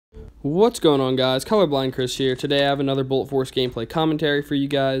What's going on, guys? Colorblind Chris here. Today I have another Bullet Force gameplay commentary for you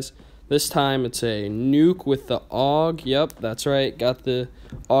guys. This time it's a nuke with the AUG. Yep, that's right. Got the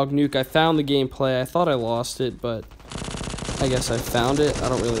AUG Nuke. I found the gameplay. I thought I lost it, but I guess I found it. I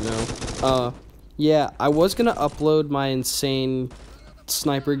don't really know. Yeah, I was going to upload my insane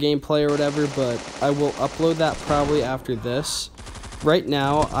sniper gameplay or whatever, but I will upload that probably after this. Right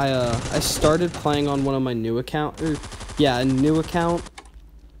now, I started playing on one of my new account, a new account.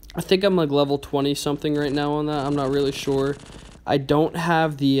 I think I'm like level 20 something right now on that. I'm not really sure. I don't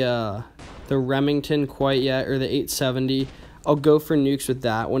have the Remington quite yet, or the 870. I'll go for nukes with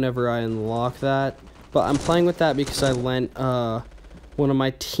that whenever I unlock that. But I'm playing with that because I lent one of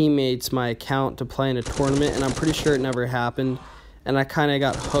my teammates my account to play in a tournament, and I'm pretty sure it never happened. And I kind of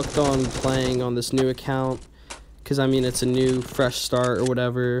got hooked on playing on this new account because, I mean, it's a new fresh start or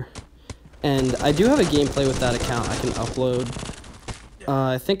whatever. And I do have a gameplay with that account I can upload.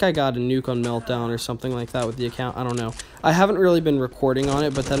 I think I got a nuke on Meltdown or something like that with the account. I don't know. I haven't really been recording on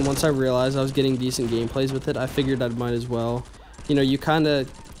it, but then once I realized I was getting decent gameplays with it, I figured I might as well. You know, you kind of,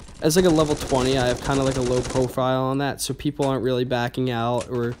 as like a level 20, I have kind of like a low profile on that, so people aren't really backing out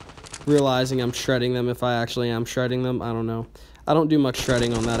or realizing I'm shredding them if I actually am shredding them. I don't know. I don't do much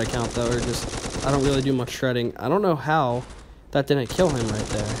shredding on that account, though, or just, I don't really do much shredding. I don't know how that didn't kill him right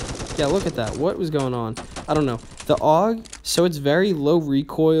there. Yeah, look at that. What was going on? I don't know. The AUG, so it's very low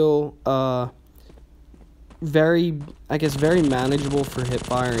recoil, very manageable for hip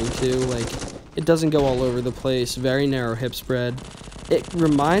firing too. Like, it doesn't go all over the place. Very narrow hip spread. It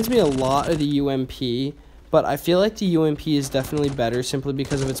reminds me a lot of the UMP, but I feel like the UMP is definitely better simply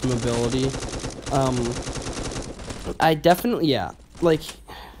because of its mobility. Like,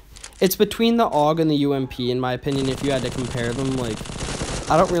 it's between the AUG and the UMP in my opinion. If you had to compare them, like,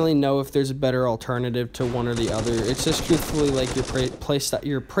 I don't really know if there's a better alternative to one or the other. It's just truthfully like your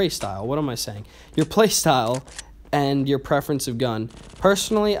play style. What am I saying? Your play style and your preference of gun.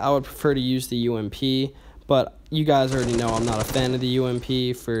 Personally, I would prefer to use the UMP, but you guys already know I'm not a fan of the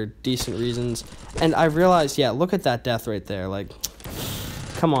UMP for decent reasons. And I realized, yeah, look at that death right there. Like,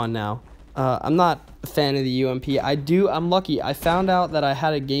 come on now. I'm not a fan of the UMP. I'm lucky. I found out that I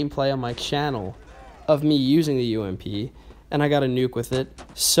had a gameplay on my channel of me using the UMP. And I got a nuke with it,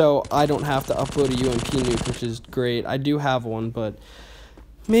 so I don't have to upload a UMP nuke, which is great. I do have one, but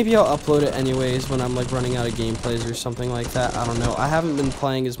maybe I'll upload it anyways when I'm like running out of gameplays or something like that. I don't know. I haven't been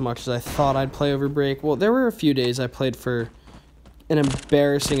playing as much as I thought I'd play over break. Well, there were a few days I played for an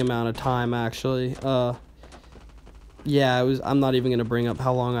embarrassing amount of time, actually. Yeah, I'm not even gonna bring up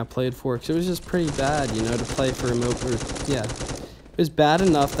how long I played for, because it was just pretty bad, you know, to play for a mobile. Yeah, it was bad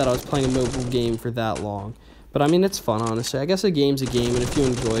enough that I was playing a mobile game for that long. But, I mean, it's fun, honestly. I guess a game's a game, and if you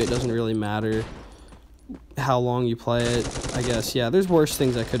enjoy it, it doesn't really matter how long you play it. I guess, yeah, there's worse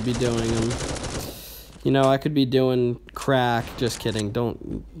things I could be doing. You know, I could be doing crack. Just kidding.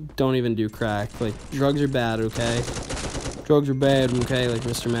 Don't even do crack. Like, drugs are bad, okay? Drugs are bad, okay? Like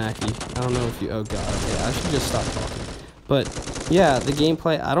Mr. Mackey. I don't know if you... Oh, God. Okay, I should just stop talking. But, yeah, the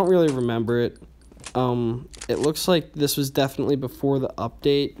gameplay, I don't really remember it. It looks like this was definitely before the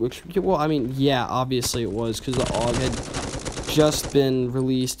update, which, well, I mean, yeah, obviously it was, because the AUG had just been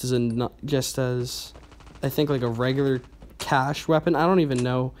released as I think, like a regular cash weapon. I don't even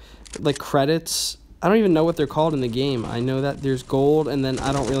know, like, credits. I don't even know what they're called in the game. I know that there's gold, and then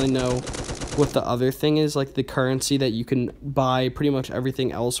I don't really know what the other thing is, like the currency that you can buy pretty much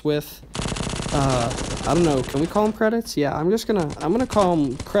everything else with. I don't know, can we call them credits? Yeah, I'm gonna call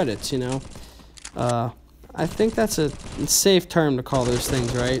them credits, you know. I think that's a safe term to call those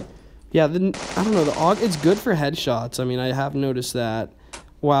things, right? Yeah, I don't know, the AUG, it's good for headshots. I mean, I have noticed that.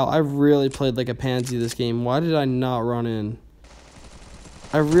 Wow, I really played like a pansy this game. Why did I not run in?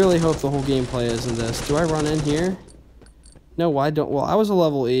 I really hope the whole gameplay isn't this. Do I run in here? No, why don't? Well, I was a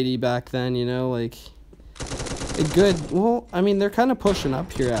level 80 back then, you know, like, well, I mean, they're kind of pushing up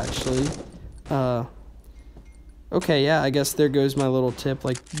here, actually. Okay, yeah, I guess there goes my little tip.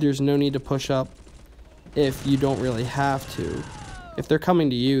 Like, there's no need to push up if you don't really have to. If they're coming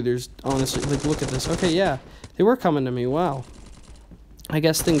to you, there's honestly, like, look at this. Okay, yeah, they were coming to me. Wow. I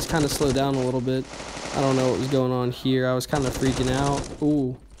guess things kind of slowed down a little bit. I don't know what was going on here. I was kind of freaking out.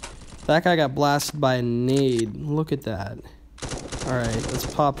 Ooh, that guy got blasted by a nade. Look at that. All right, let's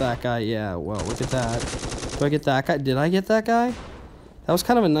pop that guy. Yeah, well, look at that. Do I get that guy? Did I get that guy? That was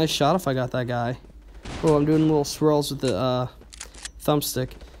kind of a nice shot if I got that guy. Oh, I'm doing little swirls with the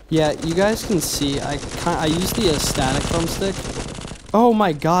thumbstick. Yeah, you guys can see, I used the static thumbstick. Oh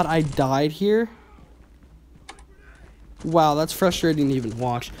my god, I died here? Wow, that's frustrating to even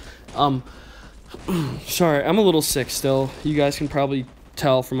watch. Sorry, I'm a little sick still. You guys can probably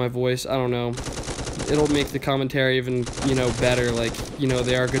tell from my voice. I don't know. It'll make the commentary even, you know, better. Like, you know,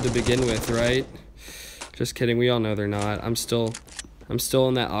 they are good to begin with, right? Just kidding. We all know they're not. I'm still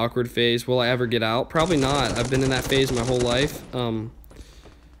in that awkward phase. Will I ever get out? Probably not. I've been in that phase my whole life.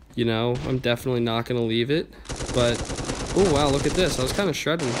 You know, I'm definitely not going to leave it. But, oh, wow, look at this. I was kind of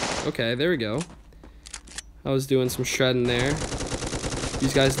shredding. Okay, there we go. I was doing some shredding there.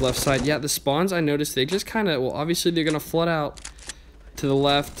 These guys left side. Yeah, the spawns, I noticed, they just kind of, well, obviously they're going to flood out to the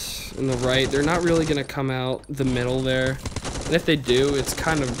left and the right. They're not really going to come out the middle there. And if they do, it's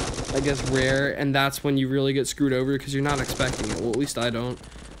kind of, I guess, rare. And that's when you really get screwed over because you're not expecting it. Well, at least I don't.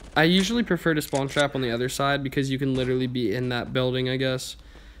 I usually prefer to spawn trap on the other side because you can literally be in that building, I guess.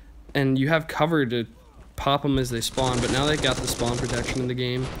 And you have cover to pop them as they spawn, but now they've got the spawn protection in the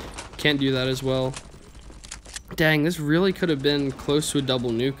game. Can't do that as well. Dang, this really could have been close to a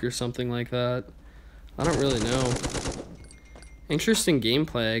double nuke or something like that. I don't really know. Interesting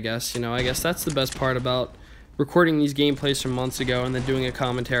gameplay, I guess. You know, I guess that's the best part about recording these gameplays from months ago and then doing a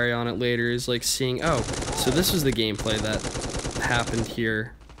commentary on it later is like seeing, oh, so this was the gameplay that happened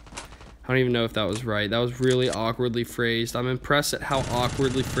here. I don't even know if that was right. That was really awkwardly phrased. I'm impressed at how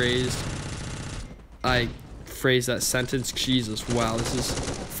awkwardly phrased I phrased that sentence. Jesus, wow, this is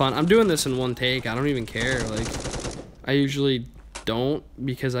fun. I'm doing this in one take. I don't even care. Like, I usually don't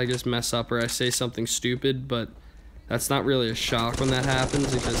because I just mess up or I say something stupid, but that's not really a shock when that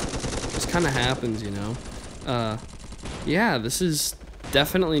happens because it just kind of happens, you know. Yeah, this is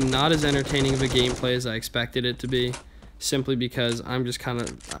definitely not as entertaining of a gameplay as I expected it to be. Simply because I'm just kind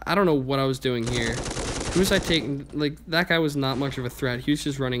of, I don't know what I was doing here. Who was I taking? Like, that guy was not much of a threat. He was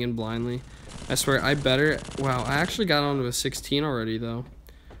just running in blindly. I swear, I better, wow, I actually got onto a 16 already, though.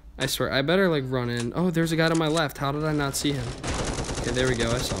 I swear, I better, like, run in. Oh, there's a guy to my left. How did I not see him? Okay, there we go.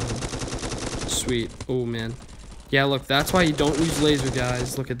 I saw him. Sweet. Oh, man. Yeah, look, that's why you don't use laser,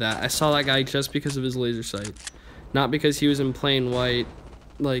 guys. Look at that. I saw that guy just because of his laser sight. Not because he was in plain white,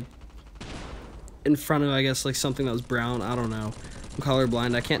 like, in front of, I guess, like something that was brown. I don't know. I'm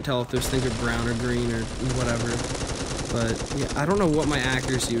colorblind. I can't tell if those things are brown or green or whatever. But yeah, I don't know what my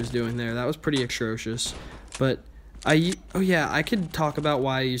accuracy was doing there. That was pretty atrocious. But oh yeah, I could talk about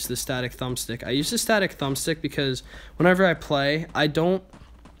why I use the static thumbstick. I use the static thumbstick because whenever I play, I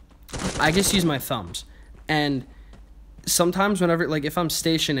just use my thumbs. And sometimes whenever, like, if I'm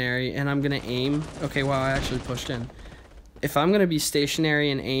stationary and I'm gonna aim, okay, wow, I actually pushed in. If I'm gonna be stationary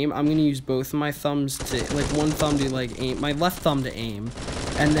and aim, I'm gonna use both of my thumbs to, like, one thumb to, like, aim, my left thumb to aim,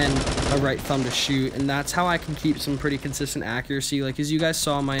 and then a right thumb to shoot, and that's how I can keep some pretty consistent accuracy. Like, as you guys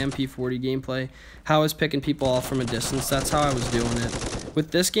saw in my MP40 gameplay, how I was picking people off from a distance, that's how I was doing it.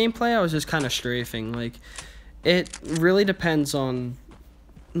 With this gameplay, I was just kind of strafing. Like, it really depends on,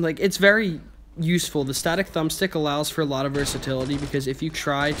 like, it's very useful. The static thumbstick allows for a lot of versatility, because if you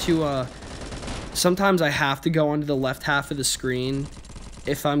try to, sometimes I have to go onto the left half of the screen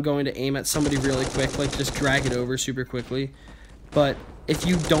if I'm going to aim at somebody really quick, like just drag it over super quickly. But if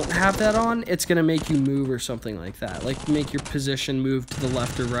you don't have that on, it's going to make you move or something like that. Like, make your position move to the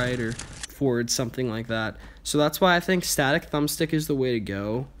left or right or forward, something like that. So that's why I think static thumbstick is the way to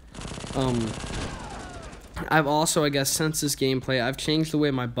go. I've also, I guess, since this gameplay, I've changed the way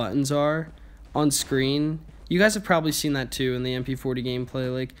my buttons are on screen. You guys have probably seen that too in the MP40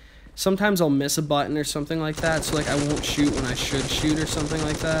 gameplay. Like, sometimes I'll miss a button or something like that, so like I won't shoot when I should shoot or something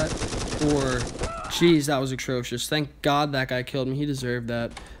like that. Or, geez, that was atrocious. Thank God that guy killed me. He deserved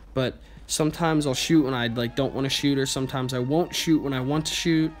that. But sometimes I'll shoot when I like don't want to shoot, or sometimes I won't shoot when I want to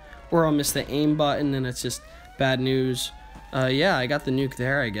shoot, or I'll miss the aim button and it's just bad news. Yeah, I got the nuke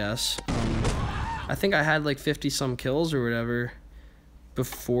there, I guess. I think I had like 50 some kills or whatever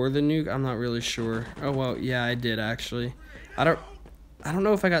before the nuke. I'm not really sure. Oh well, yeah, I did actually. I don't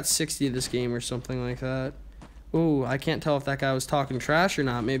know if I got 60 this game or something like that. Ooh, I can't tell if that guy was talking trash or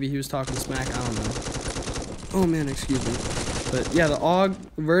not. Maybe he was talking smack. I don't know. Oh, man, excuse me. But, yeah, the AUG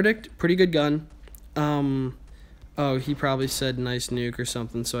verdict, pretty good gun. Oh, he probably said nice nuke or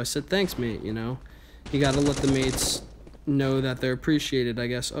something. So I said, thanks, mate, you know. You got to let the mates know that they're appreciated, I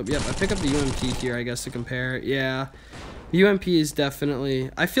guess. Oh, yep, I pick up the UMP here, I guess, to compare. Yeah, the UMP is definitely...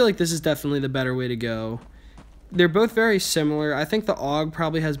 I feel like this is definitely the better way to go. They're both very similar. I think the AUG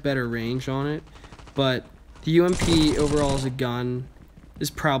probably has better range on it, but the UMP overall as a gun is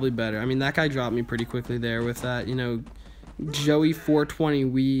probably better. I mean, that guy dropped me pretty quickly there with that, you know, Joey 420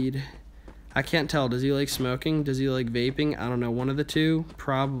 weed. I can't tell. Does he like smoking? Does he like vaping? I don't know. One of the two?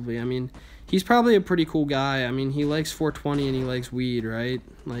 Probably. I mean, he's probably a pretty cool guy. I mean, he likes 420 and he likes weed, right?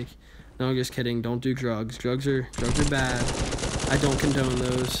 Like, no, I'm just kidding. Don't do drugs. Drugs are bad. I don't condone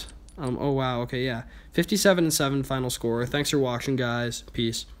those. Oh, wow. Okay, yeah. 57-7 final score. Thanks for watching, guys.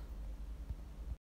 Peace.